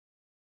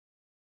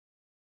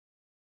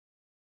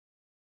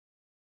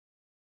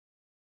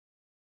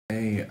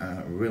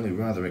a really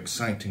rather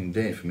exciting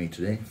day for me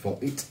today, for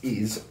it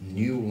is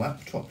new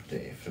laptop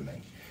day for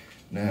me.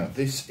 Now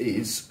this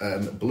is,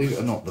 believe it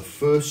or not, the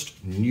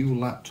first new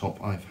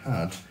laptop I've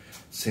had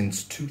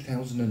since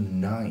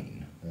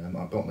 2009.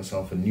 I bought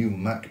myself a new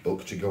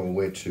MacBook to go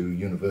away to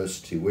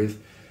university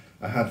with.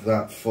 I had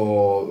that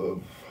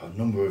for a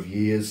number of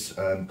years,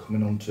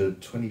 coming on to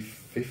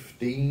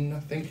 2015, I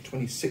think,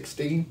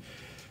 2016.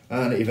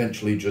 And it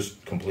eventually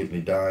just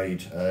completely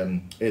died.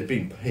 It had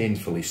been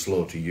painfully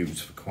slow to use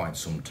for quite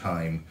some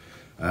time,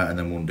 and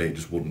then one day it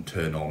just wouldn't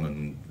turn on,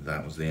 and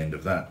that was the end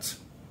of that.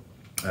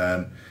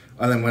 I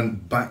then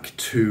went back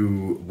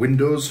to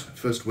Windows.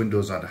 First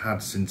Windows I'd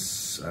had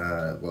since,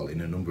 well, in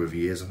a number of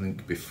years. I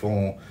think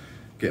before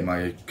getting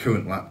my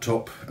current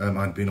laptop,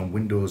 I'd been on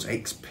Windows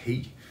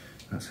XP.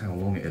 That's how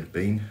long it had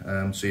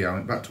been. So yeah, I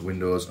went back to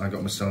Windows. I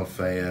got myself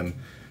a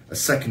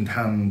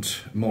second-hand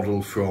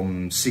model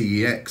from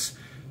CEX.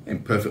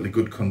 In perfectly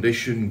good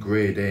condition,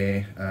 grade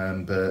A,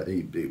 but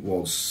it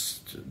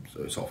was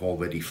sort of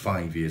already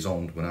 5 years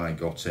old when I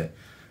got it,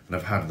 and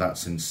I've had that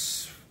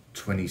since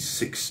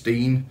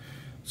 2016.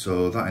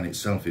 So that in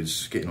itself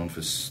is getting on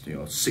for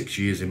 6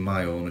 years in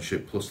my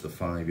ownership, plus the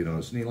 5.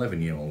 It's an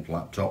 11-year-old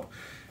laptop.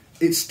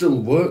 It still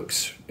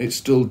works. It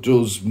still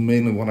does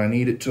mainly what I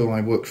need it to.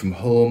 I work from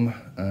home.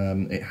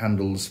 It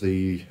handles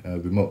the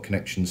remote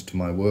connections to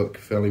my work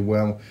fairly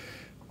well.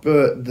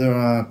 But there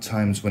are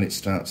times when it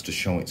starts to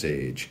show its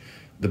age.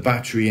 The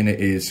battery in it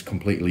is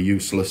completely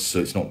useless, so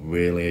it's not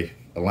really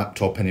a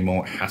laptop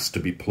anymore. It has to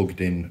be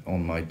plugged in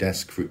on my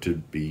desk for it to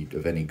be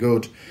of any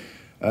good.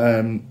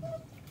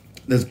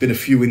 There's been a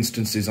few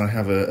instances I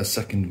have a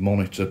second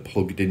monitor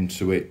plugged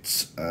into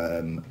it.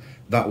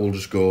 That will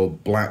just go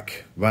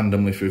black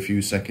randomly for a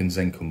few seconds,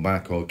 then come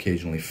back, or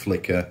occasionally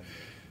flicker.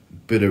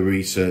 Bit of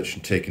research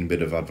and taking a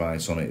bit of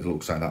advice on it. It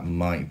looks like that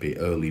might be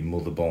early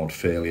motherboard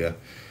failure.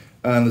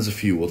 And there's a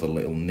few other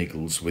little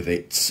niggles with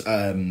it.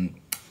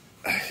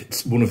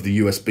 It's one of the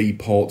USB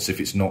ports,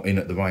 if it's not in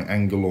at the right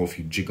angle, or if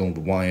you jiggle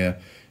the wire,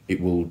 it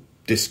will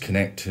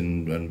disconnect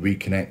and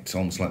reconnect.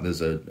 Almost like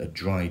there's a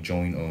dry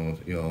joint or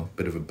a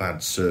bit of a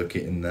bad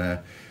circuit in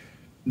there.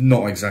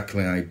 Not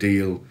exactly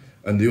ideal.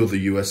 And the other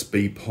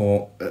USB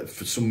port,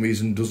 for some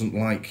reason, doesn't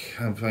like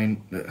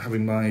having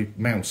my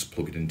mouse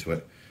plugged into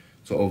it.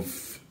 Sort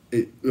of.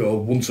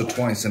 Once or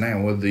twice an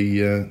hour, the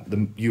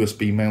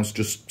USB mouse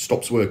just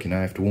stops working.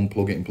 I have to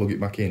unplug it and plug it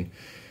back in.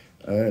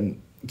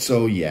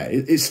 So yeah,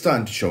 it's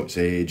starting to show its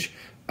age.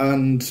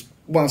 And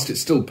whilst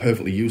it's still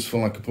perfectly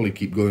useful, I could probably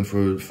keep going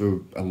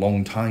for a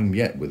long time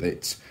yet with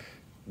it.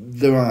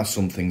 There are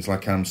some things,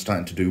 like I'm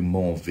starting to do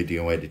more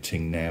video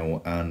editing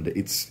now, and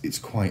it's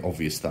quite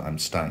obvious that I'm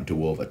starting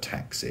to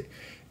overtax it.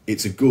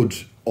 It's a good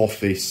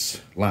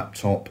office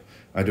laptop.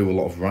 I do a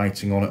lot of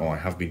writing on it, or I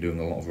have been doing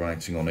a lot of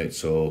writing on it,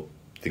 so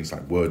things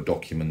like Word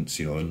documents,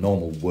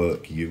 normal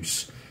work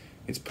use,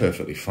 it's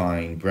perfectly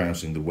fine,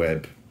 browsing the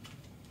web,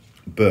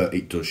 but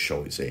it does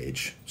show its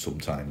age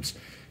sometimes.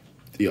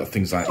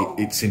 Things like,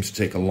 it seems to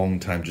take a long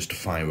time just to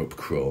fire up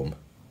Chrome,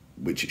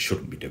 which it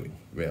shouldn't be doing,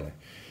 really.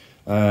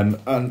 And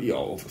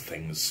other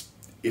things,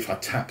 if I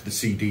tap the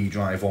CD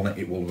drive on it,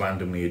 it will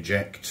randomly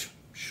eject.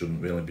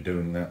 Shouldn't really be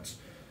doing that.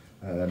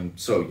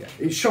 So yeah,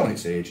 it's showing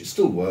its age, it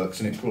still works,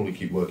 and it'll probably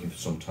keep working for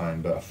some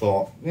time, but I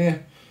thought, yeah,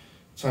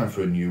 time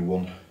for a new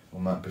one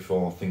on that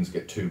before things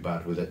get too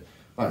bad with it.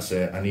 Like I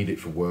say, I need it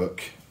for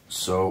work,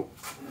 so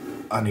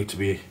I need to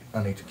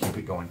keep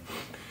it going.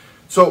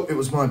 So it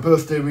was my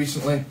birthday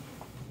recently.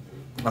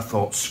 I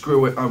thought,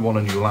 screw it, I want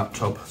a new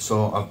laptop,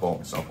 so I bought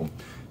myself one.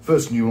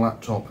 First new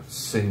laptop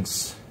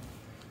since,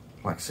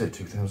 like I said,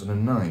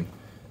 2009.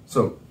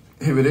 So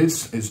here it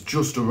is. It's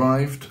just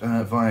arrived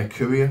via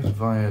courier,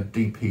 via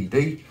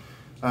DPD.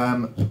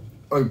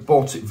 I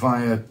bought it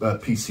via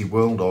PC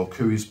World, or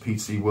Courier's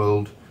PC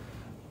World.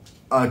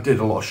 I did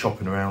a lot of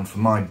shopping around for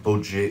my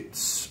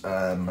budgets.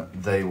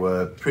 They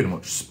were pretty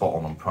much spot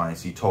on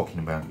price. You're talking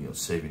about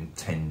saving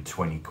 10,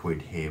 20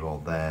 quid here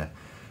or there.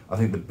 I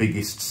think the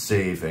biggest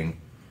saving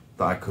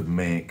that I could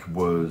make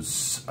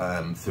was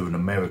through an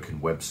American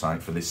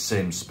website for this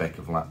same spec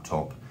of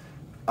laptop.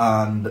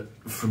 And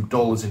from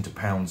dollars into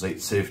pounds, it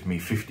saved me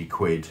 50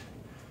 quid.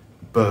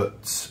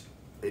 But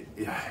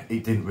it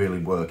didn't really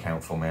work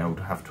out for me. I would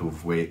have to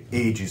have waited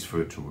ages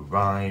for it to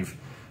arrive,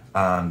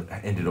 and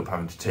ended up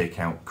having to take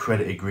out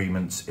credit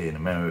agreements in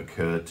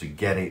America to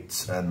get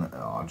it, and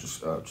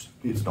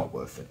it's not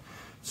worth it.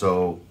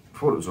 So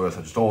for what it was worth,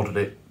 I just ordered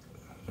it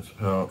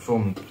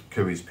from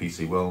Courier's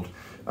PC World.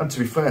 And to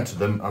be fair to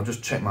them, I've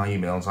just checked my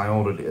emails. I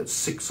ordered it at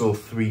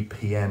 6:03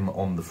 PM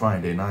on the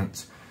Friday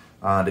night,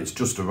 and it's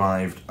just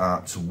arrived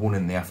at 1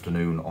 in the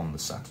afternoon on the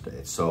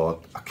Saturday.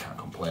 So I can't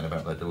complain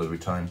about their delivery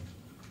time.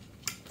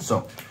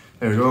 So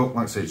there we go.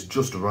 Like I say, it's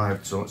just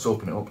arrived. So let's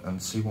open it up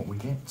and see what we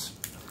get.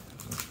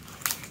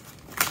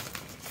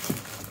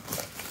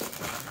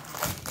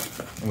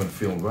 I'm going to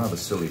feel rather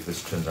silly if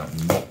this turns out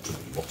not to be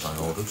what I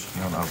ordered.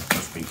 I'll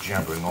just be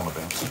jabbering on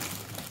about it.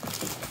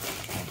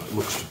 It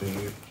looks to be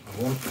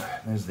the one.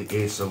 There's the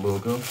Acer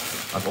logo.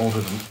 I've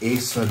ordered an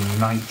Acer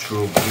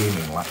Nitro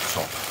gaming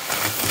laptop.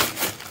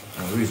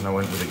 the reason I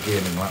went with a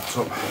gaming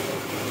laptop,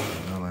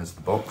 well, there's the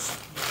box.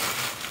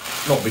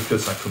 Not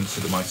because I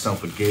consider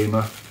myself a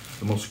gamer.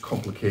 The most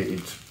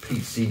complicated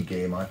PC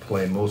game I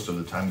play most of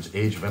the time is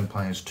Age of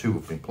Empires 2.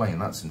 I've been playing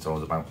that since I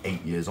was about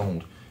 8 years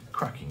old.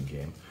 Cracking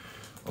game.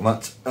 Well,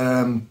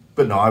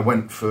 but no, I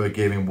went for a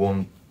gaming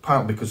one,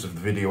 partly because of the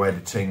video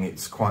editing.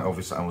 It's quite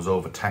obvious that I was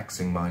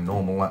overtaxing my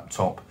normal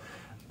laptop,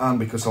 and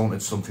because I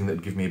wanted something that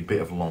would give me a bit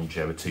of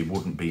longevity,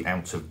 wouldn't be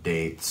out of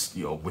date,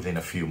 you know, within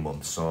a few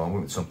months. So I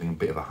went with something a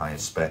bit of a higher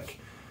spec.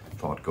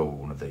 Thought I'd go with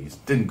one of these.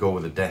 Didn't go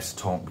with a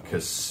desktop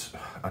because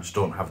I just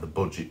don't have the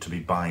budget to be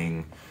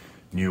buying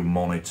new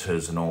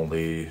monitors and all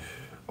the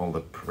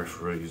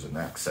peripheries and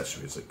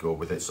accessories that go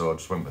with it. So I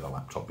just went with a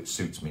laptop. It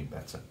suits me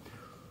better.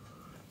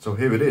 So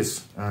here it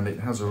is, and it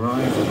has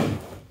arrived.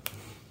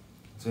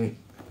 See,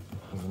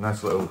 there's a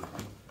nice little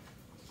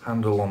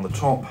handle on the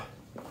top.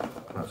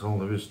 That's all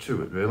there is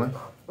to it, really.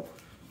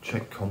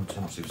 Check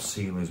contents if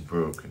seal is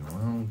broken.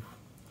 Well,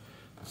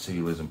 the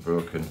seal isn't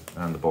broken,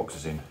 and the box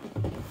is in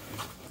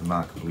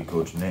remarkably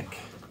good nick.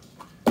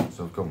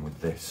 So I've gone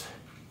with this.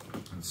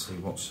 Let's see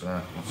what's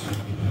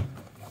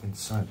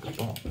inside the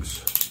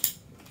box.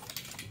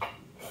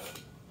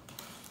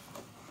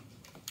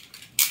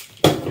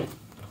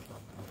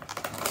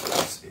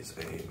 Is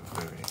a very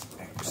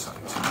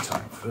exciting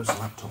time. First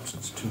laptop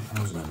since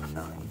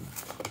 2009.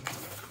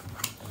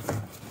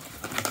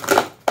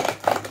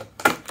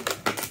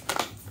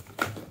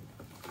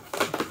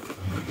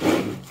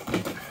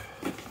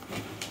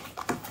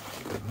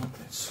 Well,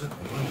 it's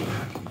certainly well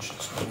packaged.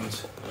 It's got these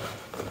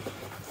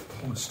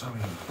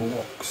polystyrene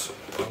blocks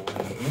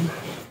rolling in.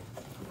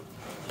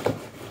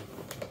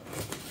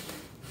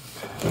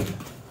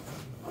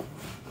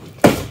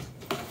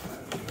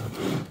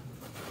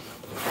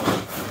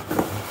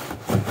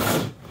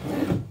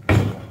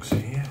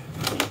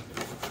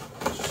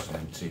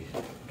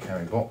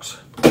 Box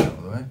out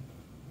of the way.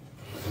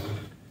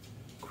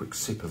 Quick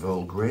sip of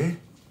Earl Grey.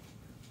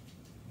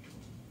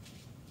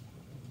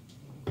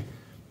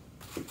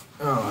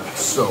 Alright,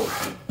 so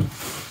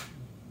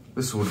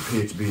this would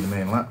appear to be the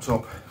main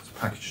laptop. It's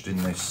packaged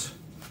in this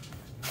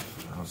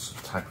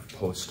type of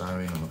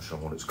polystyrene, I'm not sure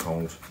what it's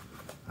called.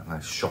 That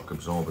nice shock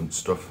absorbent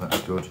stuff,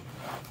 that's good.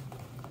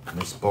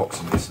 And this box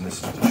and this is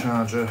the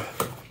charger.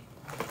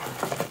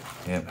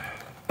 Yep,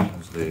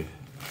 there's the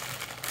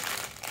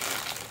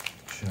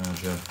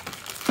charger.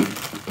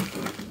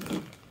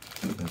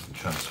 There's the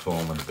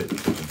transformer, the bit that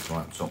plugs into the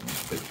laptop, and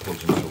the bit that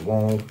plugs into the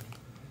wall.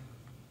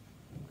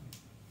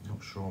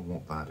 Not sure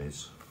what that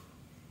is.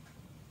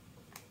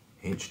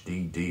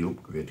 HDD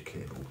upgrade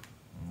cable.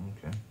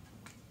 Okay.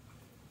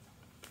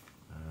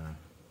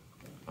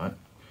 Right,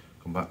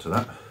 come back to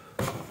that.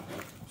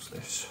 What's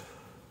this?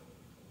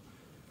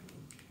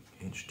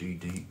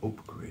 HDD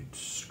upgrade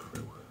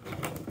screw.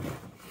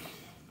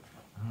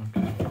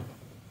 Okay.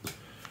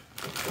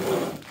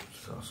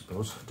 So I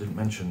suppose I didn't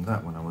mention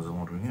that when I was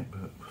ordering it,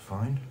 but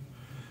fine.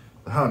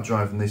 The hard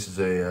drive in this is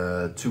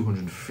a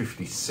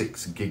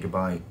 256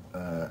 gigabyte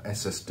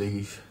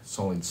SSD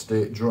solid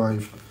state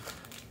drive.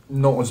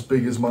 Not as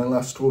big as my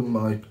last one.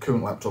 My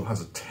current laptop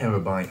has a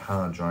terabyte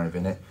hard drive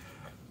in it.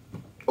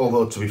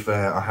 Although, to be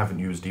fair, I haven't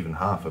used even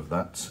half of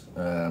that.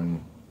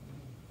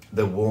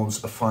 There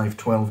was a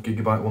 512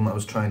 gigabyte one that I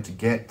was trying to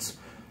get.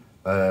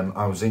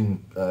 I was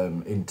in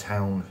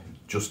town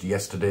just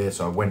yesterday,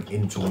 so I went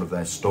into one of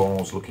their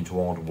stores looking to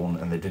order one,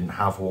 and they didn't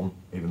have one,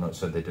 even though it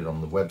said they did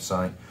on the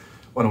website.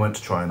 When I went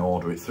to try and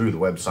order it through the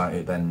website,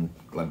 it then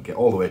let me get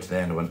all the way to the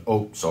end and went,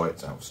 oh, sorry,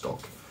 it's out of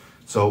stock.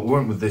 So we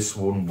went with this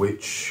one,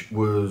 which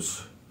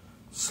was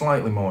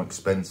slightly more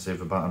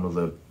expensive, about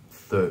another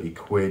 30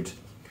 quid.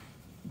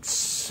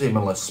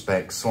 Similar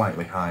specs,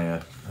 slightly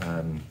higher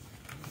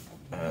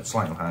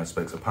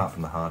specs, apart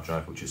from the hard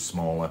drive, which is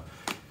smaller.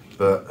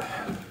 But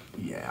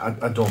yeah,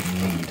 I don't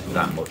need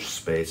that much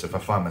space. If I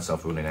find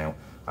myself running out,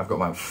 I've got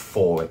about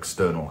 4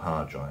 external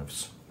hard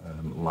drives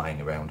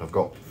lying around. I've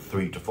got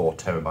 3 to 4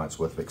 terabytes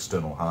worth of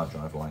external hard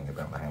drive lying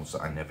around the house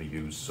that I never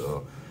use,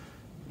 so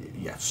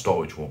yeah,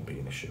 storage won't be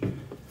an issue.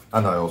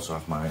 And I also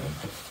have my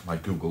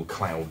Google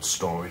Cloud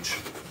storage,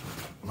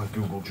 my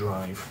Google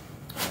Drive,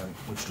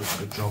 which does a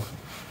good job.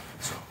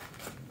 So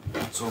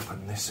let's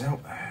open this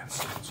out.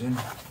 See what's in.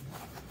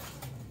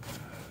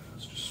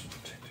 Let's just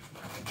protective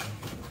packaging.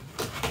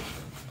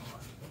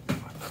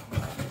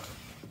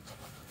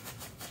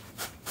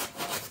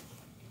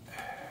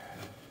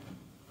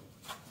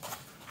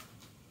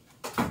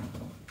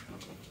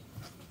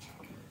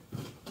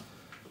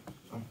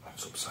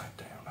 Upside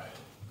down.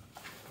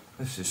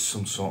 This is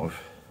some sort of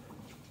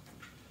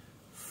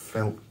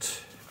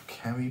felt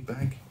carry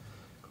bag.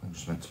 I'm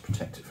just meant to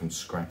protect it from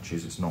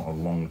scratches. It's not a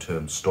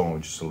long-term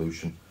storage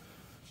solution.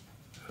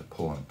 If I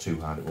pull on it too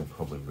hard, it will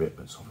probably rip.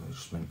 It's obviously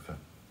just meant for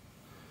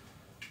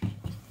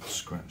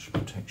scratch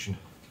protection.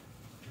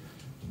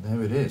 And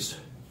there it is,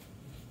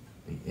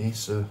 the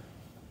Acer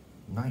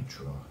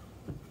Nitro.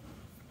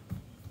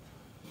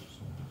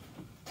 So,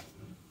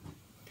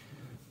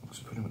 looks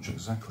pretty much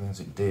exactly as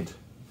it did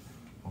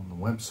on the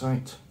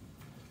website.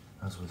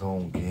 As with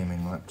all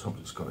gaming laptops,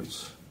 it's got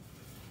its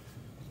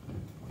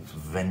It's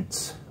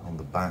vents on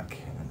the back,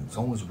 and it's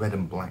always red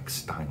and black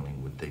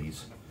styling with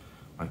these.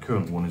 My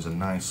current one is a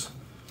nice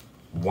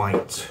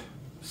white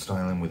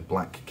styling with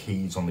black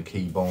keys on the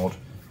keyboard,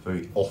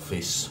 very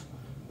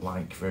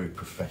office-like, very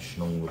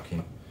professional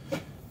looking. The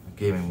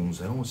gaming ones,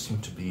 they always seem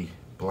to be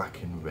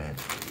black and red.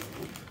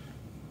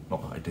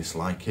 Not that I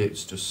dislike it,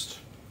 it's just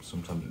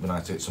sometimes it'd be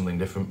nice to get something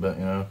different, but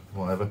you know,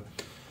 whatever.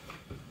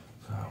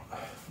 So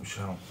we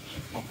shall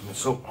open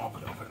this up,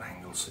 open it up at an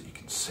angle so you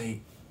can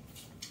see.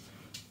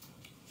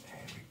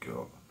 There we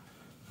go.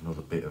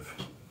 Another bit of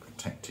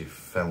protective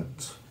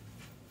felt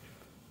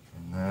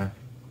in there.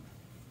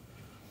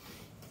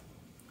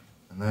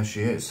 And there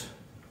she is.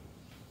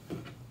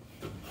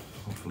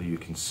 Hopefully you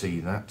can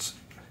see that.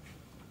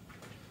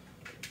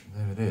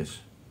 There it is.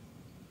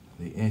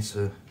 The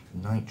Acer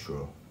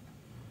Nitro.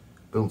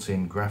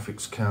 Built-in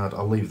graphics card.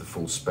 I'll leave the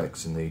full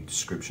specs in the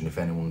description if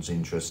anyone's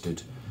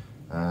interested.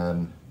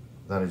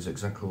 That is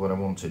exactly what I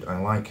wanted. I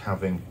like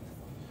having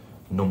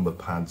number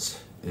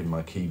pads in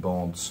my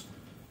keyboards.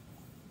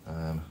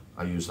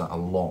 I use that a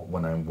lot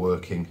when I'm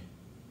working.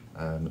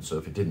 So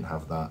if it didn't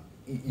have that,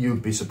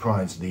 you'd be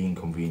surprised at the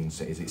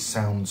inconvenience it is. It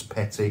sounds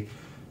petty,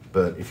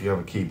 but if you have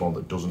a keyboard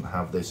that doesn't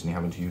have this and you're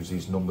having to use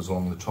these numbers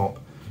along the top,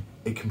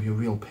 it can be a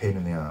real pain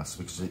in the ass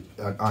because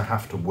I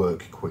have to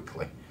work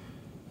quickly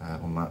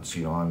on that. So,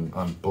 you know,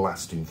 I'm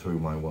blasting through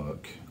my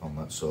work on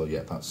that. So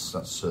yeah, that's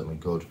certainly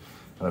good.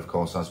 And of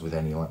course, as with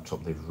any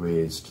laptop, they've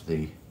raised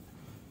the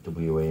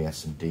W, A,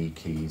 S and D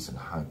keys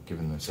and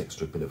given this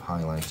extra bit of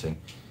highlighting.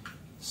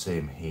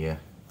 Same here.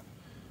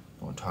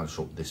 Not entirely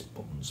sure what this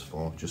button's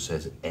for. It just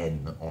says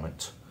N on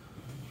it.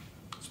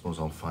 I suppose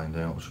I'll find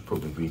out. I should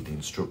probably read the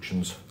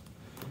instructions.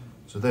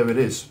 So there it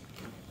is.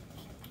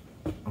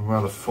 I'm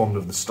rather fond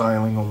of the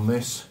styling on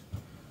this.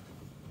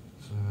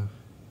 So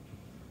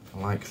I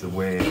like the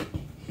way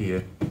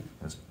here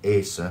there's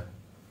Acer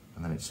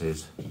and then it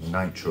says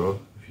Nitro,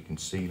 if you can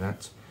see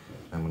that.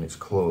 And when it's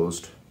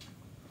closed,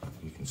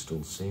 you can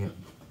still see it.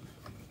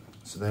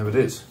 So there it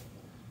is.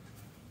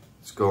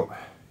 It's got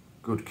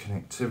good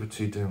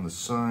connectivity down the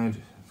side.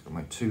 It's got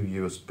my 2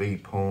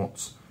 USB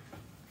ports,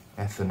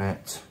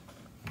 Ethernet,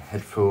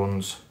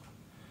 headphones,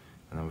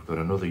 and then we've got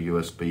another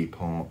USB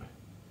port,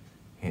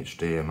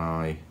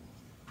 HDMI,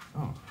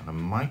 oh, and a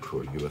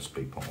micro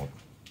USB port.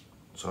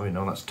 Sorry,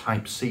 no, that's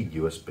Type-C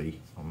USB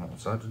on that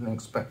side. I didn't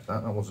expect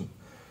that. That wasn't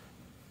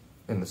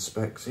in the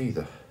specs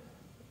either.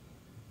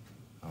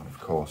 And of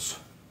course,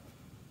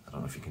 I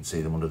don't know if you can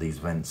see them under these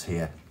vents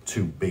here,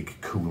 2 big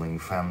cooling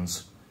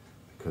fans,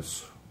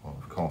 because, well,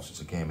 of course,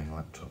 it's a gaming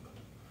laptop.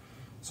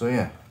 So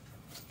yeah,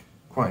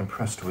 quite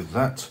impressed with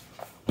that.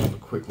 Have a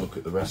quick look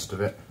at the rest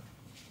of it.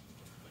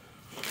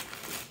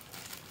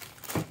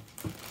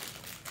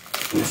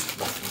 This is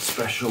nothing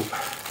special.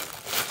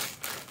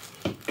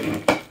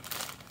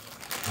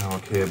 Power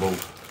cable,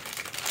 of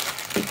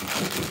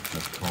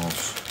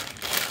course.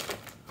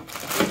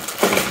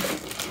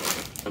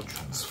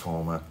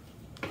 Transformer.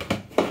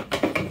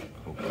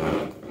 Plug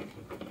that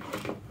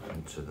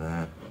into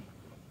there.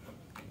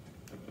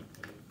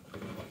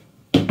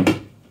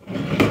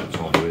 That's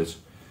all there is.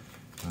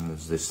 And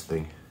there's this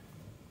thing.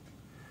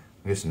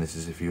 I'm guessing this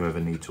is if you ever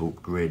need to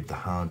upgrade the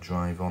hard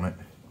drive on it.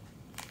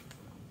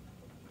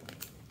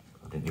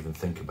 I didn't even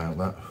think about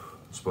that.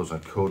 I suppose I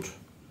could.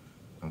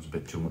 That's a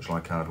bit too much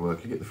like hard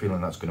work. I get the feeling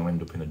that's going to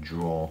end up in a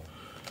drawer.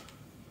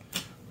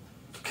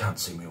 You can't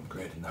see me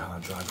upgrading the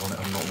hard drive on it.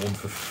 I'm not one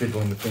for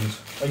fiddling with things.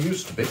 I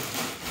used to be.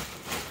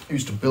 I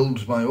used to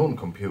build my own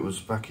computers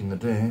back in the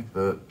day,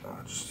 but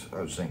I just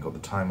ain't got the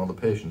time or the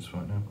patience for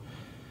it now.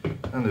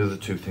 And the other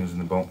 2 things in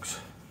the box.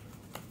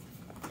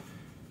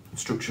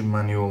 Instruction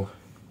manual,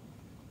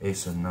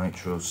 Acer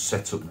Nitro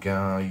setup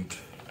guide.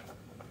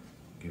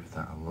 Give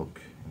that a look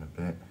in a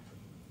bit.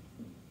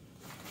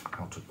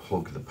 How to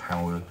plug the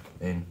power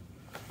in,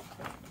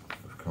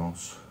 of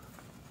course.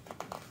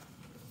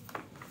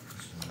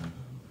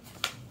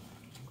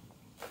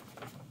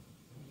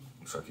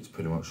 Looks like it's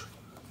pretty much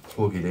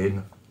plug it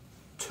in,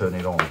 turn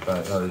it on.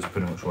 That is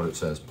pretty much what it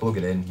says. Plug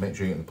it in, make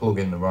sure you get the plug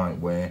in the right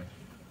way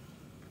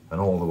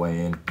and all the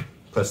way in.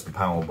 Press the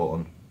power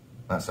button.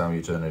 That's how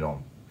you turn it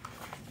on.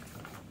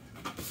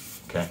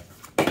 Okay,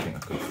 I think I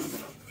could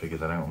figure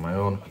that out on my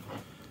own.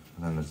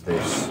 And then there's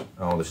this.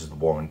 Oh, this is the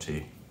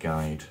warranty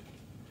guide.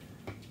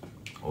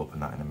 I'll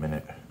open that in a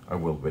minute. I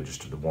will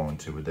register the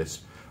warranty with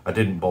this. I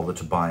didn't bother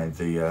to buy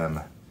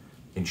the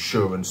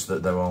insurance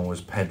that they're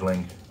always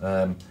peddling.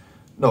 Not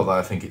that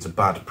I think it's a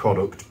bad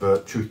product,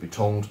 but truth be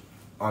told,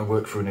 I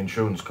work for an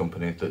insurance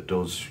company that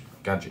does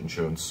gadget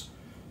insurance.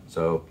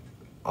 So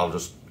I'll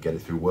just get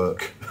it through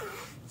work.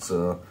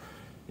 So,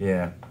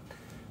 yeah.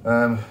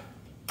 Oh,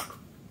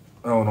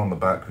 and on the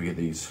back we get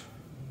these,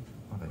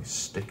 are they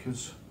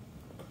stickers?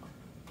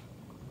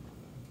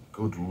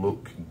 Good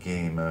luck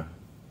gamer.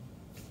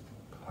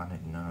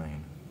 Planet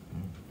 9.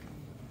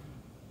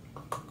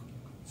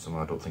 So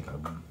I don't think I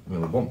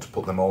really want to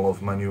put them all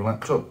over my new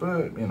laptop,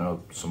 but you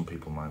know, some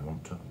people might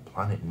want to.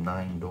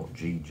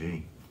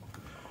 Planet9.gg.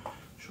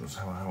 Shows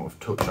how out of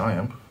touch I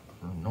am.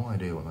 I have no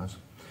idea what that is.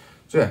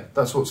 So yeah,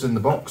 that's what's in the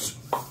box.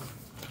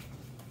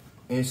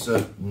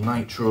 Acer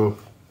Nitro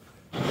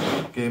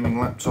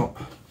gaming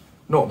laptop.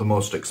 Not the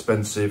most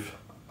expensive,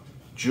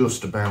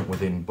 just about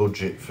within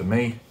budget for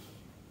me.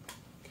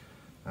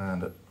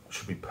 And it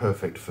should be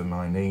perfect for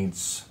my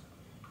needs.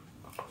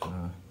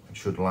 It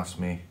should last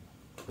me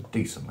a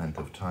decent length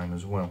of time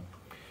as well.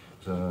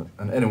 So,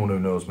 and anyone who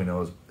knows me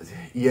knows,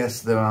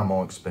 yes, there are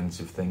more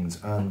expensive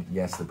things, and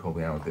yes, they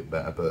probably are a bit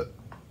better, but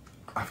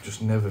I've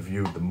just never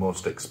viewed the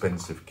most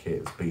expensive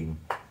kit as being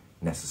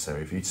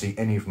necessary. If you see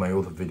any of my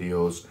other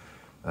videos,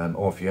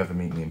 or if you ever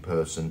meet me in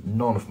person,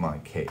 none of my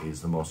kit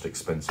is the most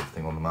expensive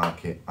thing on the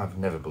market. I've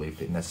never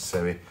believed it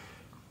necessary.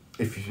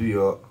 If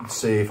you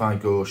say, if I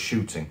go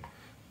shooting,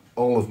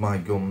 all of my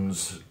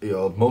guns,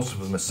 most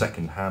of them are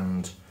second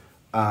hand,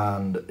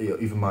 and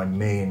even my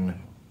main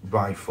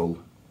rifle,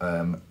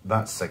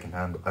 that's second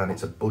hand, and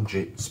it's a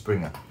budget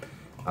Springer.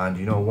 And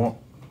you know what?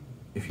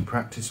 If you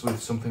practice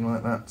with something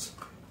like that,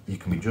 you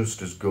can be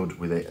just as good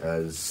with it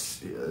as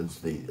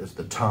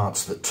the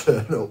tarts that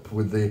turn up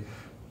with the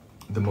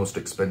most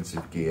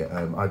expensive gear.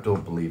 I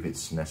don't believe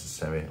it's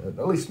necessary.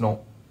 At least not.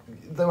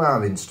 There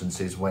are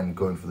instances when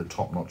going for the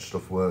top-notch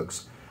stuff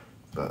works,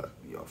 but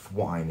for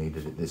what I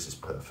needed, this is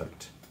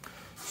perfect.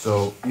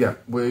 So yeah,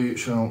 we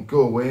shall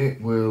go away.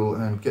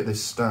 We'll get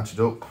this started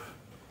up.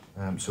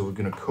 So we're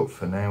going to cut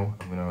for now.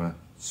 I'm going to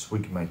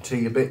swig my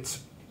tea a bit.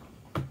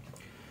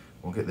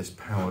 We'll get this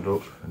powered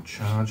up and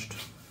charged,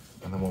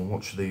 and then we'll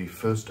watch the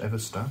first ever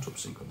startup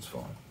sequence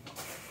for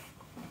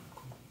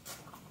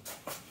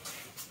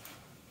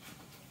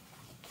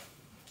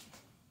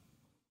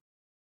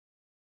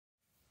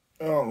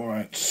it.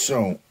 Alright,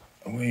 so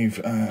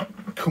we've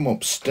come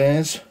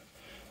upstairs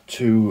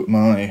to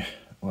my,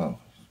 well,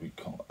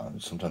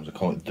 sometimes I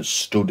call it the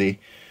study.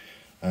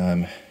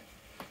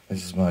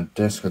 This is my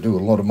desk. I do a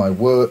lot of my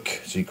work,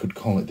 so you could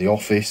call it the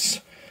office.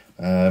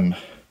 But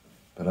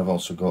I've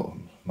also got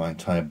my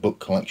entire book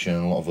collection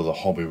and a lot of other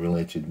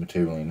hobby-related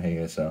material in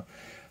here, so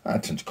I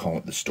tend to call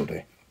it the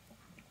study.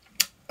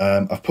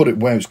 I've put it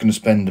where it's going to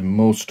spend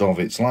most of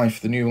its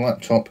life, the new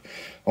laptop,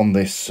 on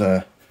this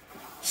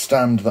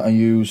stand that I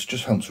use.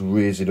 Just helps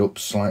raise it up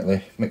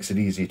slightly, makes it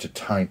easier to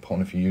type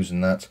on if you're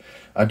using that.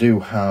 I do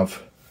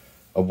have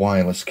a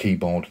wireless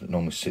keyboard that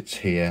normally sits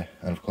here,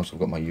 and of course I've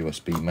got my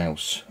USB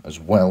mouse as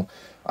well.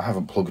 I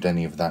haven't plugged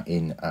any of that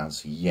in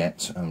as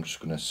yet. I'm just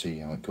going to see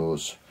how it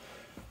goes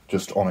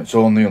just on its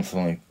own.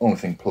 The only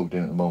thing plugged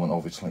in at the moment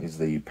obviously is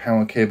the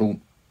power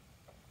cable.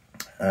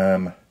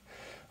 I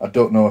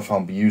don't know if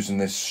I'll be using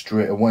this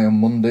straight away on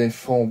Monday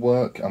for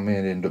work. I may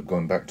end up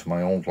going back to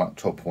my old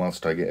laptop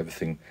whilst I get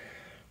everything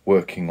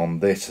working on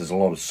this. There's a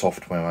lot of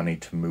software I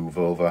need to move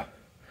over.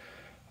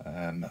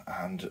 And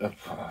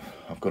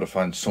I've got to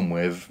find some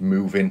way of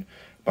moving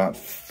about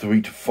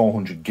 300 to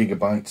 400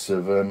 gigabytes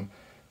of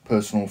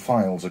personal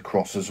files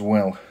across as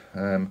well.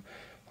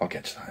 I'll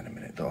get to that in a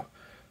minute though.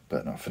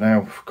 But no, for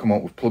now,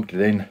 we've plugged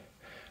it in.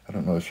 I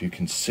don't know if you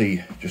can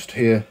see just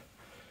here,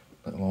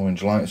 little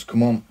orange light has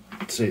come on.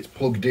 See, it's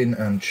plugged in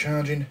and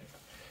charging.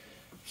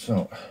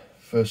 So,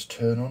 first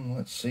turn on,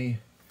 let's see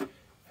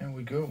how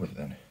we go with it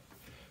then.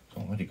 It's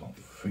already got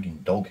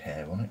frigging dog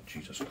hair on it,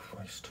 Jesus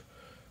Christ.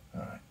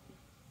 Alright.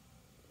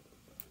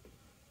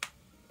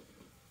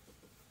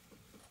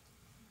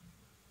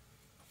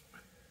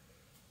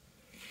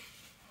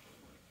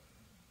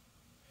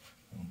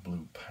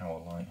 Blue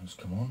power light has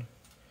come on.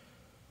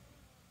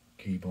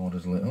 Keyboard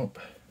is lit up.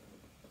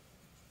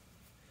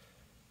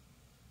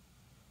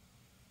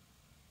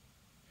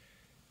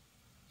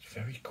 It's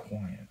very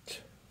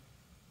quiet.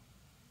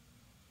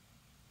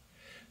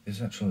 This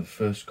is actually the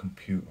first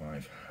computer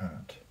I've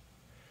had.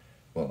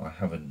 Well,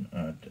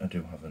 I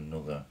do have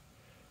another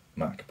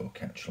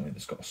MacBook actually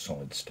that's got a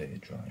solid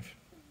state drive.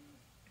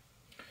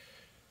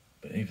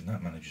 But even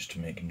that manages to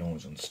make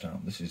noise on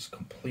start. This is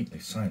completely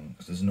silent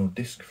because there's no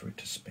disk for it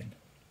to spin.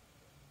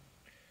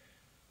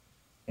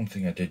 One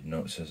thing I did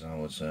notice as I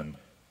was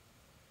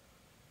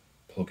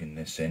plugging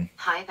this in.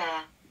 Hi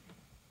there.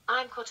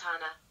 I'm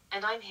Cortana,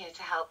 and I'm here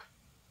to help.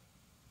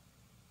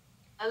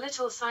 A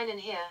little sign in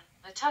here,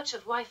 a touch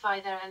of Wi-Fi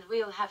there, and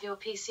we'll have your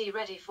PC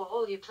ready for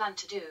all you plan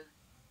to do.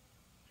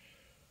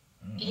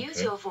 Okay.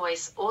 Use your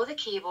voice or the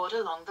keyboard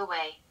along the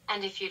way,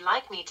 and if you'd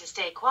like me to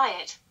stay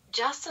quiet,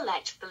 just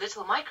select the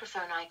little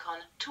microphone icon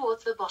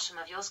towards the bottom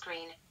of your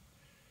screen.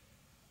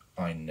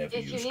 I never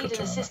use Cortana. If you need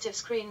an assistive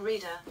screen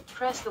reader,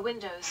 press the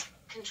Windows,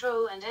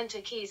 Control and Enter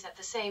keys at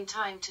the same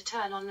time to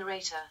turn on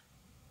narrator.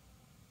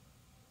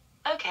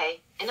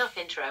 Okay, enough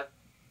intro.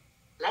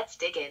 Let's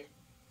dig in.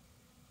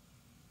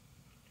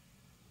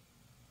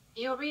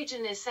 Your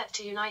region is set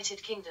to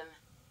United Kingdom.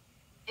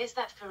 Is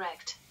that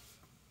correct?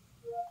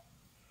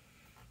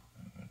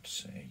 I'd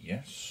say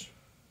yes.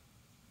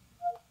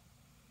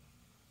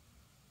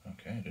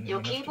 Okay.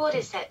 Your keyboard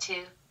is set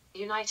to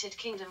United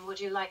Kingdom. Would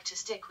you like to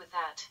stick with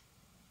that?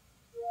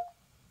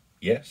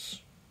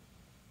 Yes.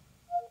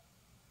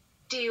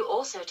 Do you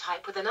also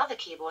type with another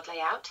keyboard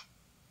layout?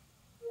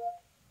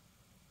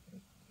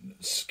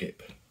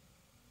 Skip.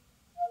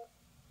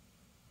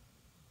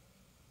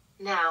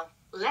 Now,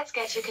 Let's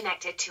get you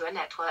connected to a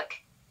network.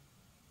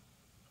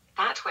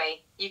 That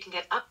way, you can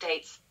get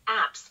updates,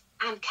 apps,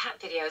 and cat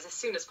videos as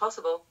soon as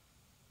possible.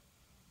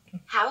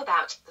 How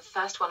about the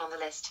first one on the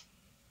list?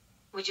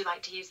 Would you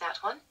like to use that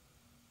one?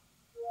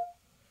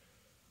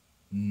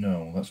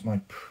 No, that's my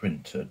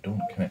printer.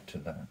 Don't connect to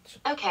that.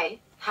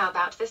 Okay, how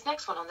about this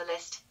next one on the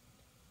list?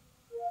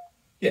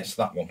 Yes,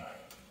 that one.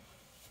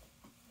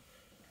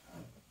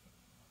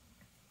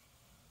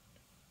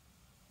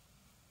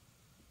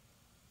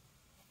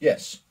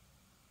 Yes.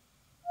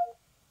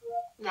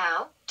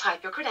 Now,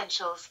 type your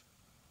credentials.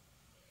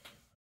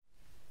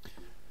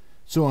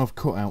 So I've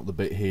cut out the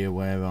bit here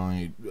where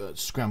I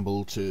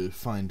scramble to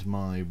find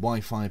my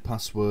Wi-Fi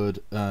password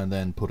and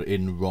then put it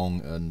in wrong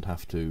and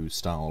have to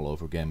start all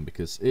over again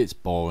because it's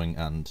boring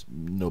and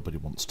nobody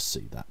wants to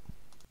see that.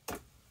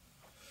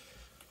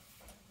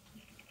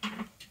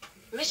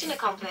 Mission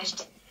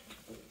accomplished.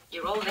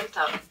 You're all linked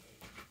up.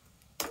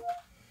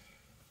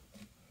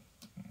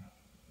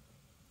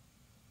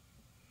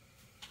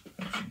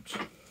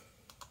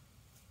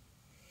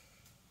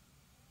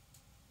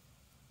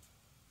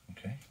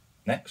 Okay,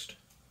 next.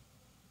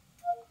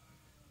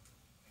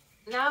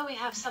 Now we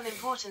have some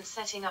important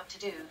setting up to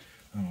do.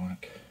 Oh,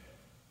 like.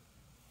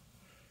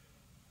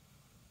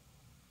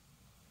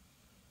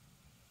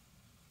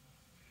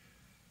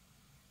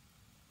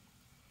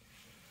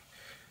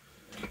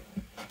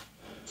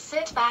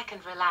 Sit back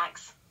and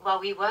relax while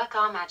we work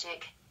our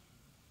magic.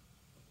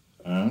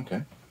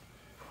 Okay.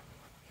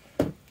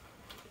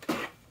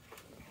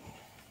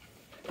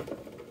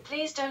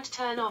 Please don't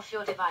turn off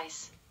your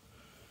device.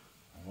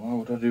 Why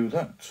would I do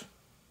that?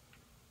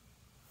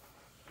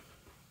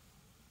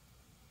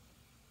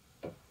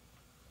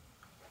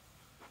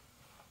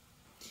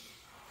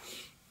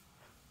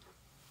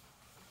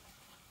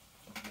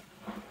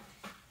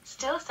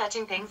 Still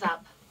setting things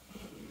up.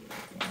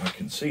 I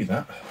can see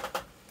that.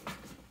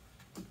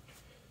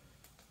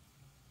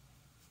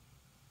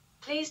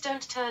 Please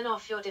don't turn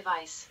off your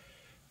device.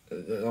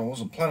 I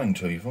wasn't planning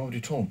to. You've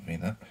already told me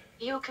that.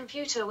 Your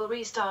computer will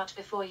restart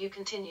before you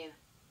continue.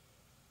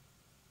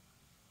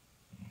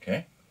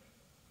 Okay.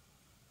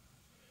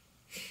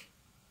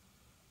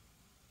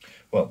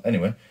 Well,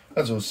 anyway,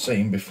 as I was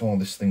saying before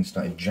this thing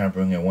started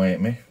jabbering away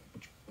at me,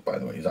 which, by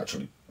the way, is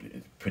actually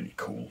pretty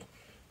cool.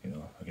 You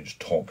know, I can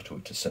just talk to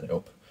it to set it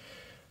up.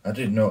 I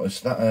did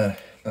notice that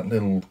that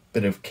little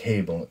bit of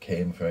cable that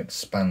came for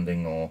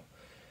expanding or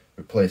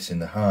replacing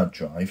the hard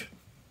drive.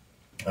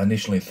 I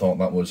initially thought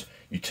that was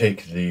you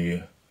take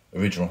the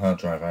original hard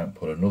drive out and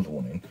put another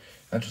one in.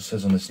 It just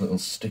says on this little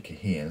sticker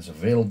here, there's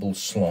available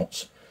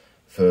slots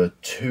for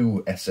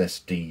 2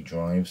 SSD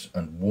drives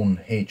and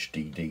 1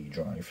 HDD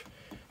drive.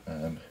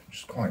 Which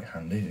is quite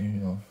handy,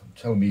 you know.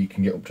 Telling me you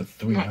can get up to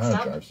 3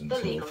 hard drives into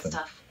the legal the thing.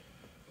 stuff.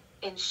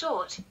 In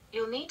short,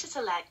 you'll need to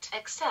select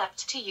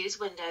Accept to use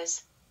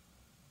Windows.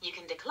 You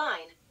can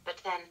decline,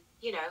 but then,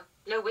 you know,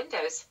 no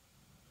Windows.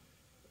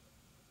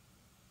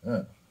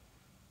 Oh.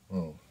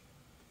 Well,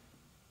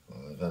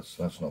 that's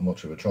not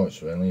much of a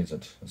choice, really, is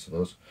it? I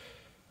suppose.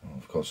 Well,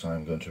 of course,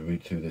 I'm going to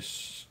read through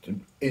this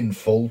in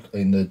full,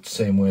 in the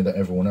same way that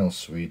everyone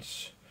else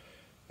reads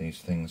these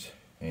things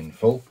in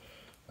full,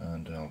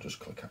 and I'll just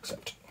click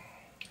Accept.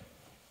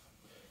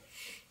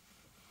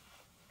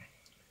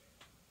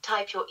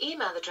 Type your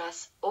email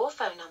address or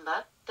phone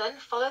number, then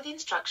follow the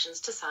instructions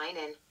to sign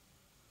in.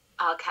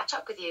 I'll catch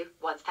up with you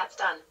once that's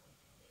done.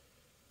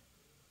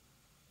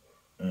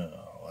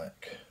 Oh,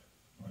 like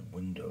my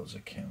Windows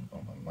account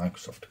or my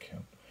Microsoft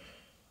account.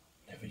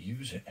 Never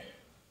use it.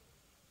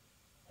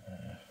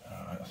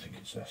 Alright, I think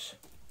it's this.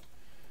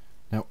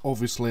 Now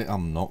obviously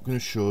I'm not going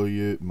to show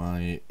you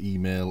my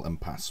email and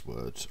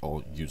password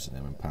or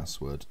username and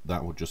password.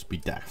 That would just be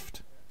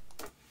daft.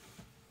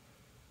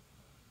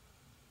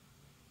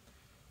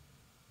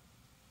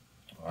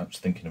 I was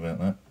thinking about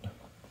that.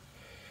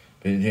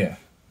 But yeah,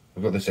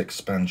 we've got this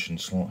expansion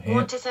slot here.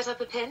 Want to set up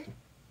a PIN?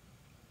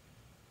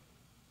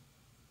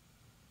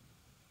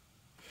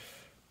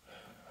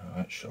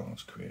 Alright, sure,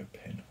 let's create a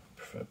PIN. I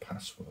prefer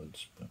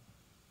passwords, but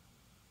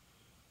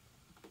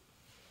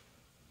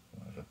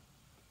whatever.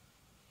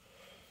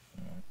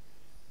 Right.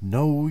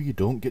 No, you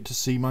don't get to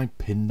see my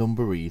PIN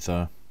number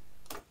either.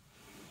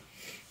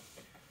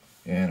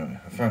 Yeah, anyway,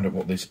 I found out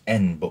what this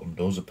N button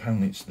does.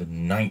 Apparently it's the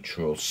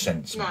Nitro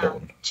Sense Now,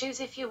 button. choose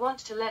if you want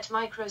to let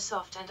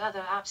Microsoft and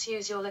other apps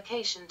use your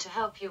location to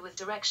help you with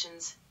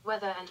directions,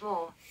 weather and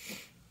more.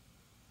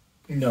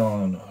 No,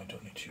 I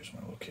don't need to use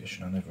my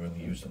location. I never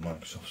really use the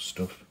Microsoft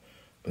stuff.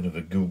 Bit of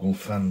a Google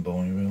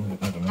fanboy, really,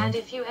 but never mind. And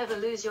if you ever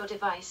lose your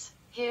device,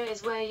 here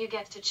is where you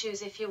get to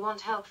choose if you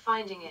want help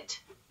finding it.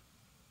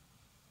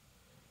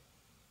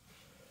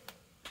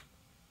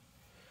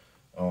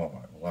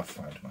 Alright, well, I've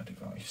found my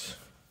device.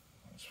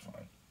 That's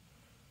fine.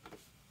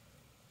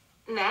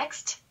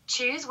 Next,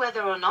 choose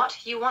whether or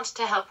not you want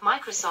to help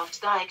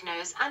Microsoft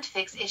diagnose and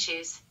fix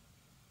issues.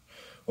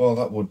 Well,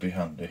 that would be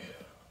handy.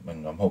 I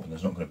mean, I'm hoping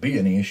there's not going to be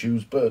any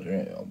issues, but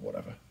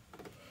whatever.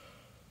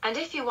 And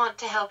if you want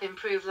to help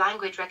improve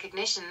language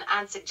recognition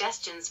and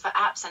suggestions for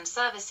apps and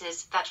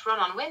services that run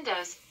on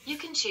Windows, you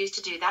can choose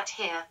to do that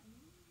here.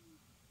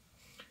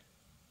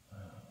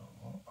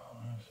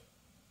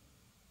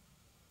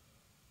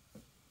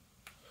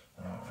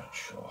 Alright,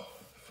 sure,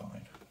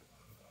 fine.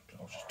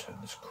 I'll just turn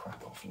this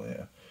crap off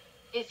later.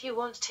 If you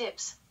want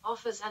tips,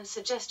 offers and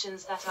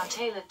suggestions that are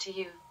tailored to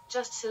you,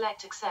 just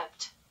select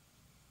Accept.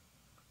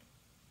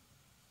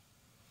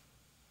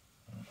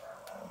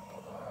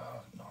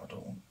 No, I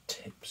don't want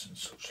tips and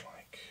such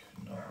like.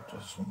 No, I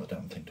just want the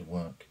damn thing to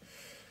work.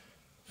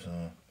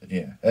 So, but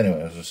yeah.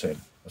 Anyway, as I said,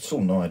 I've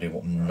still no idea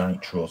what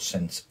Nitro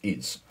Sense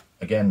is.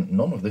 Again,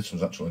 none of this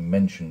was actually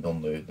mentioned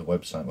on the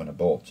website when I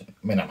bought it.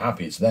 I mean, I'm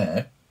happy it's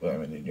there, but I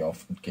mean, you know,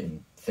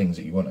 getting things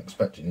that you weren't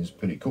expecting is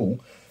pretty cool.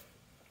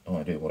 No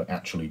idea what it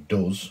actually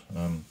does.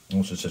 It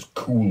also says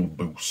Cool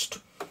Boost.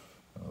 I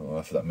don't know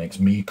if that makes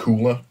me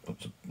cooler, but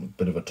it's a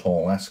bit of a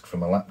tall ask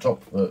from a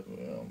laptop, but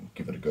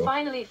give it a go.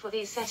 Finally, for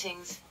these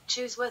settings,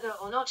 choose whether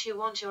or not you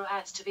want your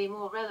ads to be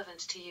more relevant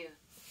to you.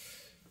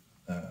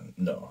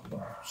 No,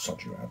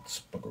 sod your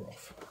ads, bugger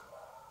off.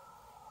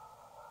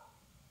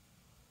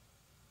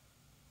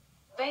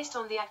 Based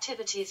on the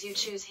activities you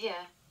choose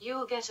here, you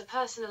will get a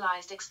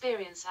personalized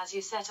experience as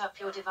you set up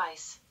your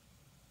device.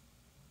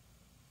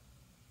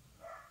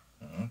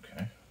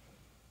 Okay,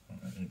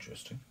 that's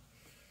interesting.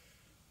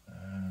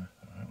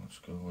 Alright, let's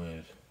go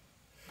with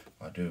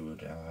I do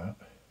that.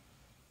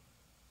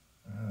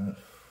 I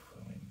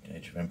mean,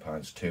 Age of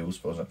Empires 2, I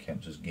suppose that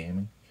counts as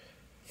gaming.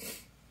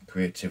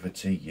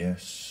 Creativity,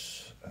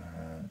 yes.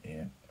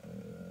 Yeah,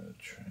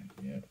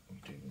 yeah,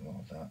 we do a lot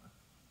of that.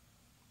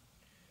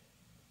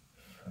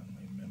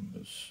 Family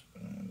members,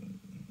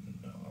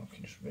 no, I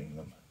can just ring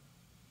them.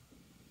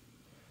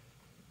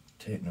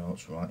 Take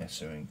notes, write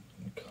essay,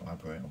 and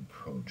collaborate on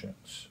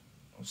projects.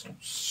 It's not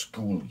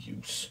school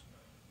use,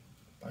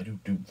 but I do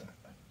that.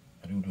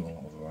 I do a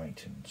lot of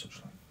writing and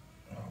such like.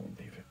 I'll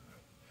leave it.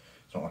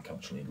 It's not like I'm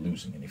actually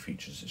losing any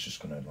features, it's just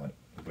going to like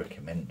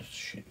recommend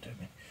shit to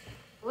me.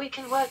 We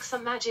can work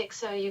some magic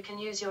so you can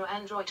use your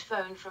Android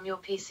phone from your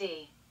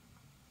PC.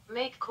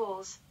 Make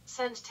calls,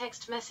 send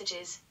text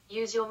messages,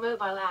 use your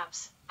mobile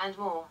apps, and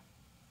more.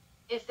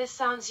 If this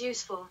sounds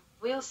useful,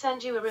 we'll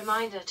send you a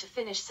reminder to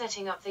finish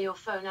setting up your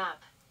phone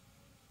app.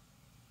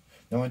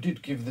 Now, I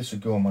did give this a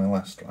go on my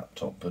last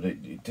laptop, but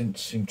it didn't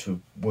seem to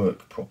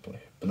work properly.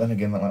 But then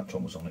again, that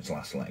laptop was on its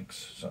last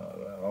legs, so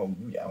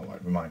I'll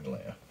like remind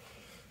later.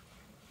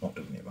 Not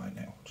doing it right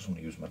now. I just want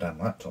to use my damn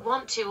laptop.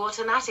 Want to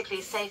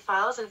automatically save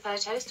files and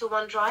photos to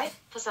OneDrive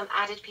for some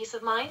added peace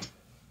of mind?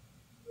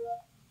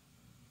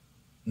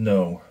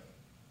 No.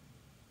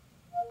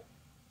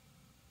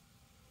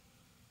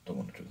 Don't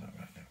want to do that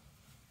right now.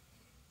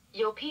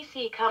 Your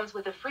PC comes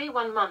with a free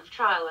 1-month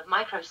trial of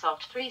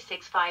Microsoft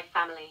 365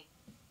 Family.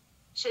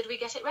 Should we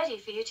get it ready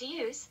for you to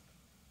use?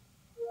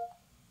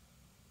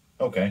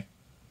 Okay.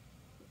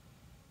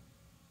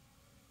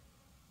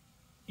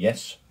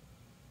 Yes.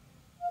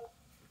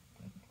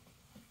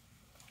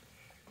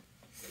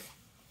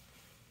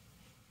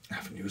 I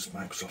haven't used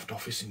Microsoft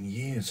Office in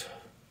years.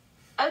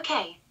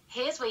 Okay,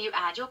 here's where you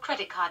add your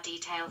credit card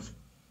details.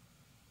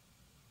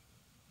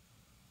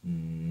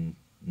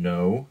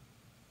 No.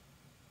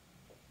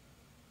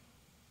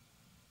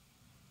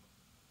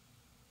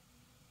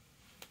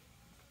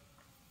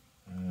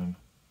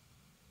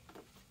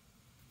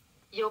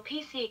 Your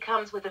PC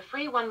comes with a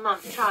free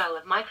 1-month trial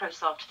of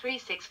Microsoft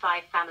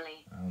 365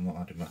 Family. I'm not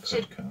adding my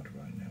credit card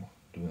right now.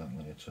 Do that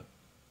later.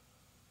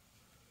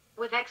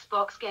 With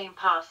Xbox Game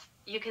Pass,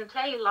 you can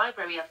play a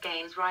library of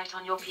games right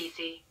on your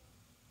PC.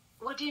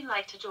 Would you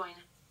like to join?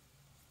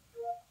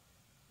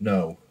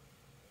 No.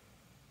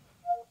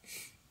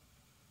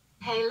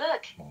 Hey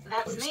look, More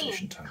that's me,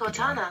 PlayStation type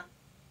Cortana. guy.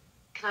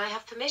 Can I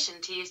have permission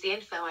to use the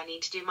info I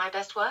need to do my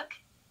best work?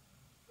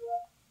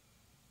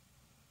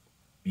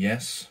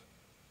 Yes.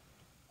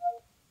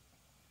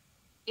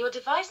 Your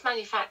device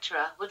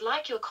manufacturer would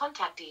like your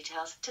contact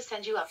details to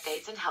send you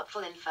updates and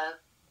helpful info.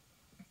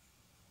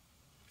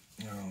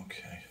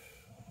 Okay.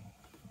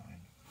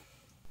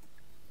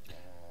 Fine.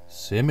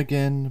 Same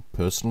again,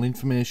 personal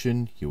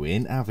information, you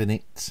ain't having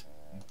it.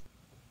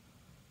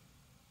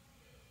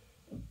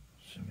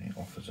 Send me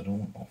offers. I don't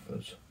want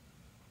offers.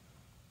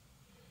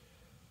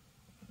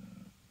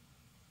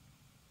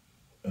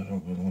 I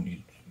don't really want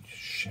you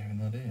sharing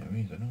that here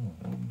either. No,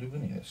 I don't do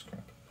any of this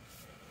crap.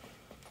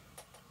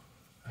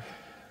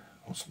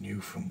 What's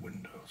new from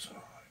Windows?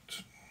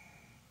 Alright.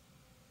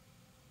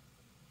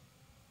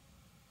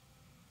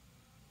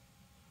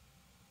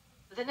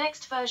 The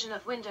next version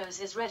of Windows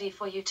is ready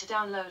for you to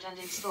download and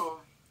install.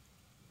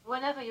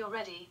 Whenever you're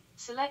ready,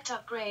 select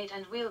Upgrade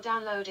and we'll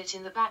download it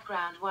in the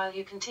background while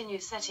you continue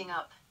setting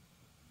up.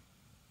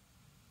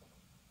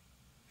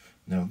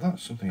 Now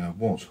that's something I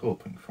was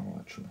hoping for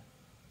actually.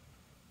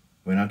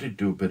 I mean, I did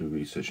do a bit of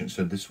research and it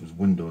said this was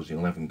Windows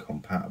 11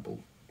 compatible,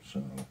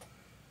 so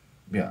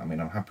yeah, I mean,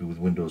 I'm happy with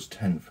Windows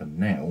 10 for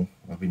now.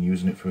 I've been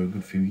using it for a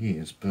good few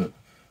years, but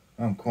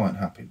I'm quite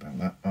happy about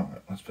that.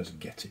 Alright, let's first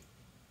get it.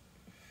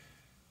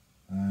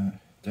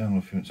 Download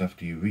a few minutes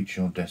after you reach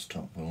your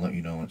desktop. We'll let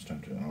you know when it's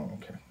time to... Oh,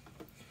 okay.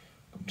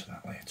 Come to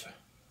that later.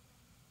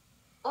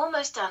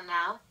 Almost done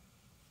now.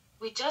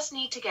 We just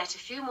need to get a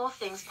few more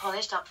things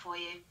polished up for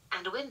you,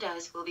 and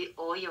Windows will be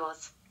all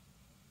yours.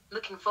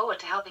 Looking forward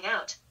to helping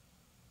out.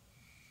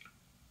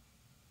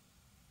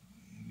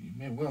 You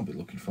may well be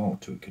looking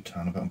forward to it,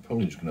 Katana, but I'm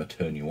probably just going to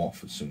turn you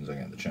off as soon as I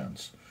get the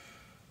chance.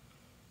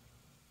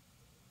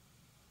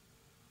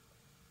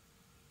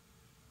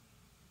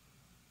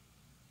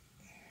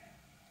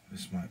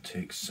 This might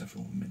take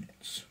several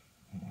minutes.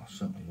 Well, I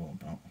certainly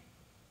won't not.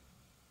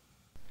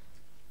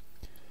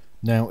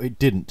 Now, it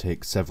didn't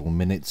take several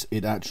minutes,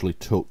 it actually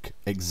took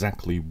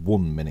exactly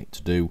 1 minute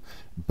to do,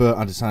 but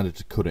I decided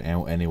to cut it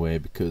out anyway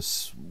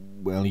because,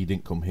 well, you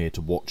didn't come here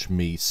to watch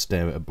me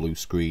stare at a blue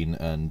screen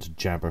and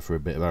jabber for a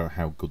bit about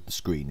how good the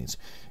screen is.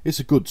 It's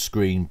a good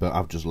screen, but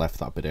I've just left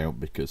that bit out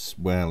because,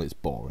 well, it's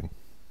boring.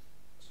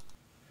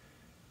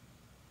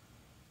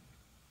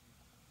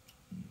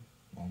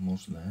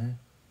 Almost there.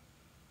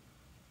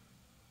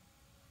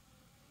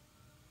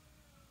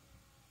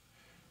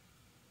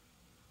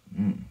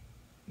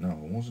 No,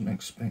 I wasn't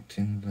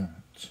expecting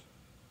that.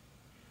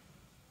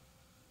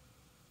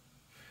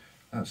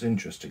 That's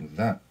interesting.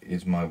 That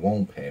is my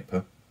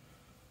wallpaper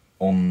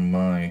on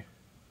my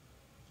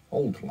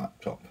old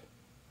laptop.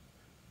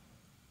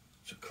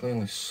 So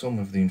clearly some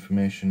of the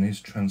information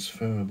is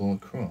transferable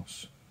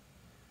across.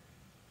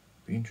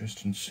 Be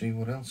interesting to see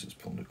what else it's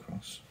pulled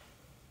across.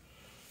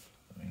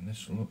 I mean,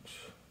 this looks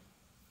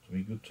to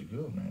be good to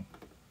go now.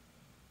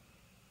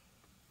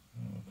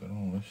 Oh, I've got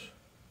all this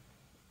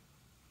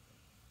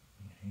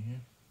in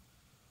here.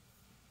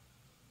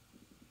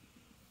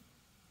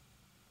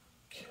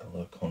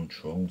 Killer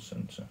Control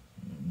Center.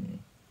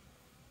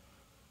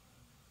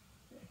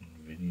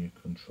 NVIDIA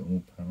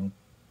Control Panel.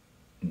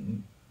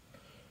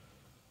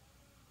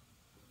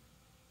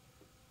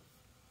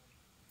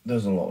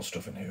 There's a lot of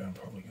stuff in here I'm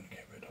probably going to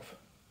get rid of.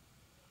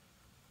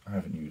 I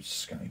haven't used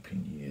Skype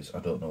in years. I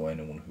don't know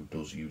anyone who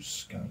does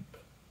use Skype.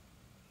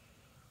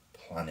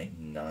 Planet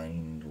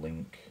 9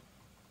 link.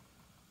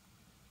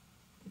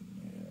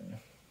 Yeah.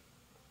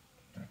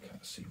 I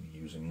can't see me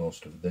using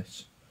most of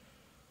this.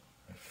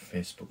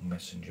 Facebook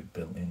Messenger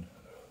built in.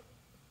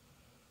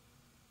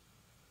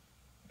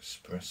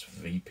 Express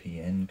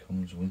VPN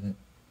comes with it.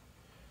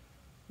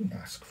 I didn't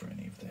ask for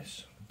any of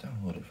this. I'll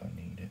download it if I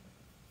need it.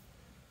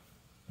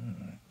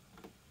 Alright.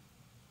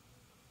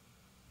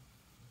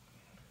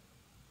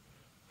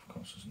 Of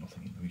course there's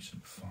nothing in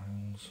recent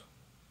files.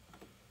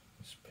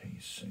 This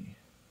PC.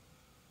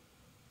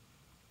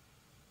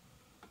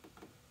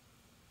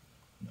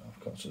 No, of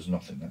course there's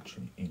nothing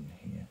actually in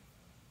here.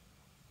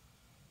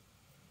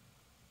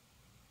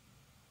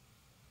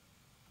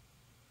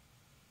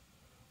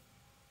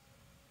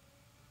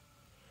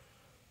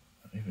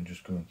 Even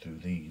just going through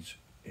these,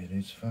 it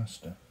is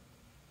faster.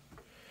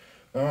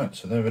 Alright,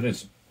 so there it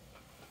is.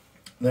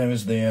 There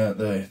is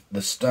the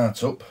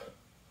startup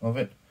of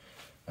it.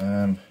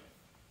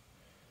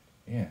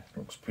 Yeah,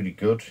 looks pretty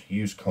good.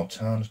 Use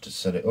Cortana to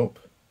set it up.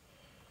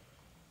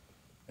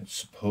 It's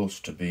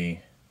supposed to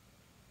be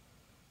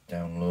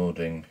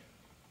downloading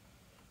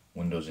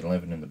Windows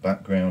 11 in the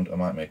background. I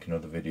might make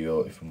another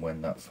video if and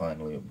when that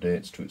finally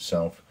updates to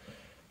itself.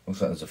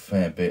 Looks like there's a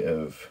fair bit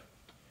of,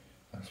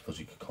 I suppose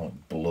you could call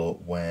it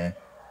bloatware.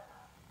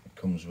 It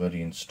comes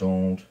ready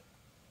installed.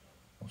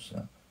 What's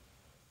that?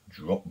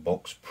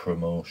 Dropbox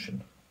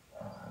promotion.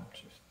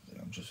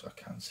 I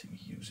can't see me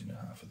using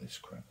half of this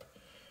crap.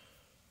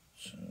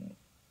 So,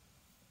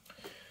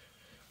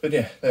 but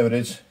yeah, there it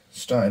is.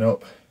 Starting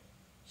up.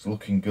 It's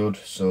looking good.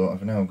 So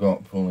I've now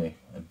got probably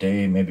a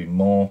day, maybe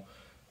more,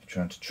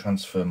 trying to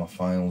transfer my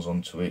files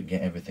onto it,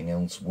 get everything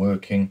else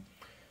working.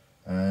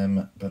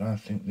 But I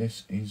think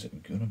this is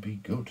gonna be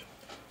good.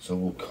 So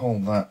we'll call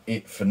that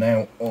it for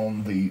now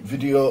on the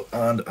video,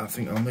 and I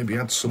think I'll maybe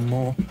add some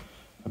more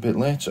a bit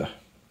later.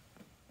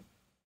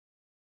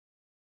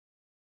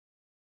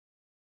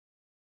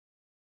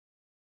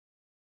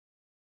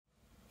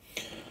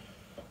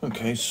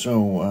 Okay, so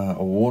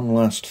one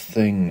last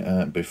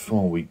thing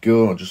before we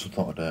go. I just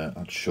thought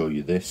I'd show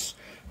you this.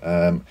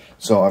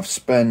 So I've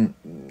spent,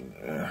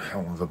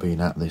 how long have I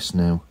been at this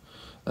now?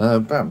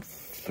 About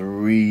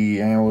 3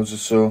 hours or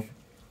so.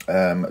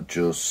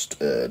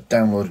 Just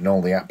downloading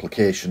all the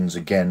applications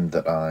again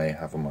that I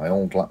have on my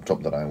old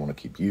laptop that I want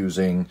to keep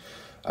using,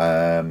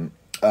 and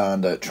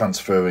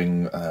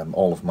transferring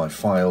all of my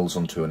files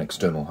onto an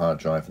external hard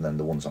drive, and then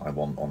the ones that I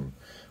want on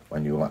my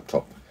new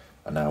laptop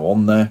are now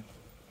on there.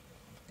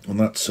 And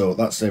that's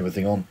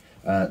everything on.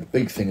 The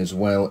big thing as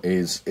well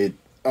is it,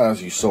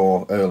 as you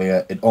saw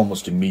earlier, it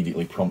almost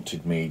immediately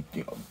prompted me,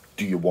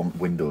 do you want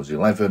Windows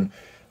 11?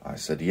 I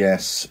said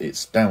yes.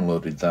 It's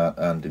downloaded that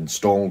and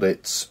installed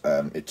it.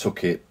 It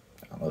took it,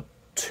 I don't know,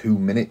 2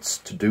 minutes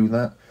to do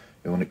that.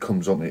 And when it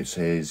comes up and it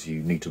says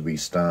you need to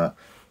restart,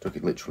 it took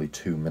it literally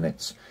 2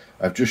 minutes.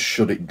 I've just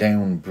shut it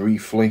down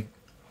briefly,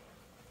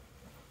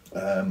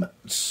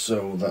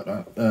 so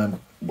that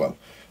well,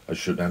 I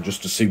should now,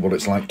 just to see what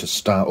it's like to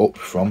start up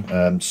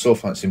from. So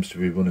far it seems to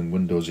be running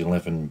Windows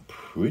 11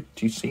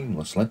 pretty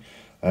seamlessly.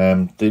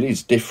 It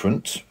is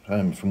different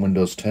from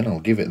Windows 10, I'll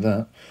give it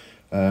that.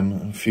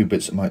 A few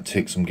bits that might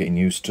take some getting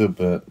used to,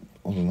 but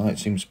other than that it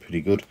seems pretty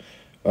good.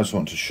 I just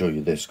wanted to show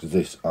you this, because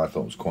this I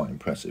thought was quite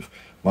impressive.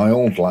 My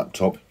old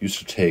laptop used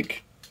to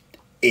take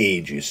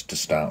ages to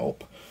start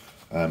up.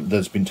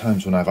 There's been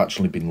times when I've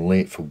actually been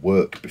late for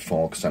work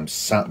before, because I'm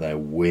sat there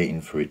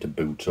waiting for it to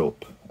boot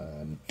up.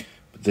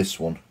 But this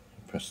one,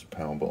 press the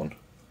power button.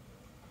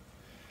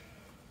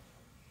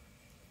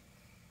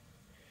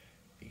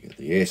 You get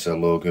the Acer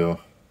logo.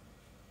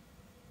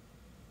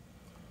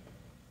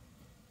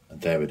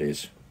 And there it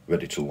is,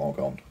 ready to log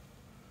on.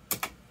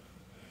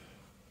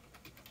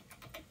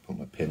 Put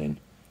my pin in,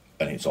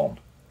 and it's on.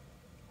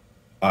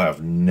 I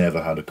have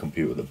never had a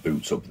computer that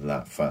boots up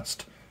that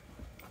fast.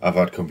 I've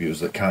had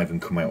computers that can't even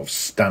come out of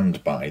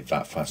standby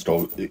that fast,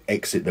 or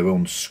exit their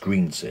own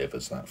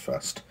screensavers that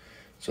fast.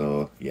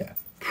 So yeah,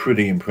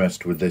 pretty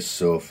impressed with this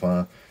so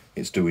far.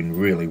 It's doing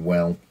really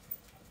well.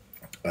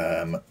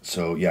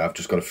 So yeah, I've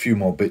just got a few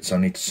more bits I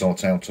need to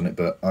sort out on it,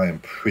 but I am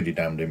pretty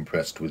damned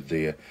impressed with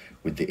the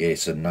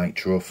Acer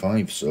Nitro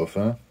 5 so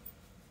far.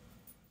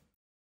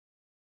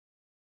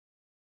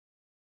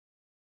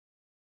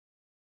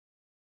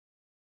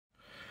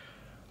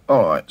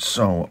 Alright,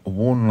 so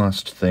one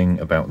last thing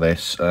about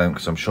this,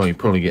 because I'm sure you're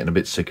probably getting a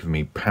bit sick of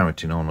me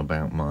parroting on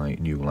about my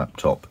new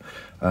laptop,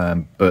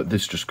 but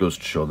this just goes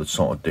to show the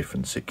sort of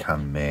difference it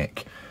can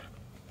make.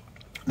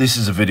 This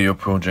is a video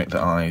project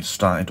that I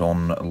started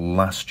on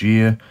last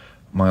year.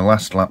 My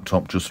last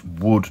laptop just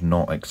would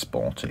not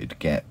export. It'd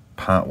get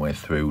part way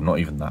through, not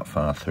even that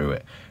far through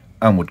it,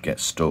 and would get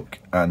stuck,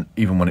 and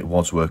even when it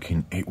was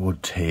working, it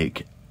would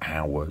take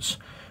hours.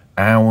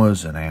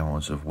 Hours and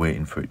hours of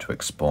waiting for it to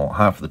export.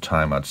 Half of the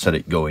time I'd set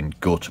it going,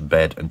 go to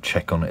bed and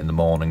check on it in the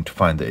morning to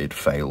find that it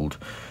failed.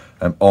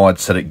 Or I'd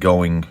set it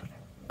going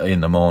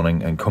in the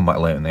morning and come back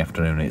later in the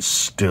afternoon and it's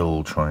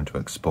still trying to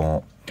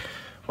export.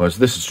 Whereas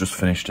this has just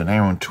finished an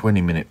hour and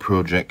 20-minute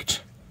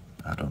project.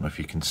 I don't know if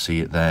you can see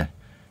it there.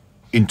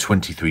 In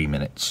 23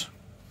 minutes.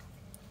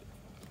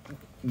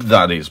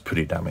 That is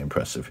pretty damn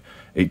impressive.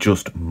 It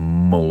just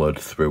mullered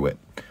through it.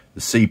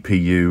 The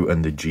CPU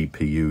and the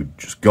GPU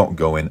just got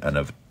going and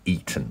have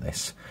eaten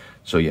this.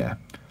 So yeah,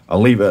 I'll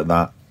leave it at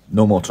that.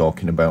 No more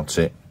talking about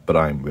it, but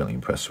I'm really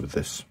impressed with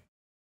this.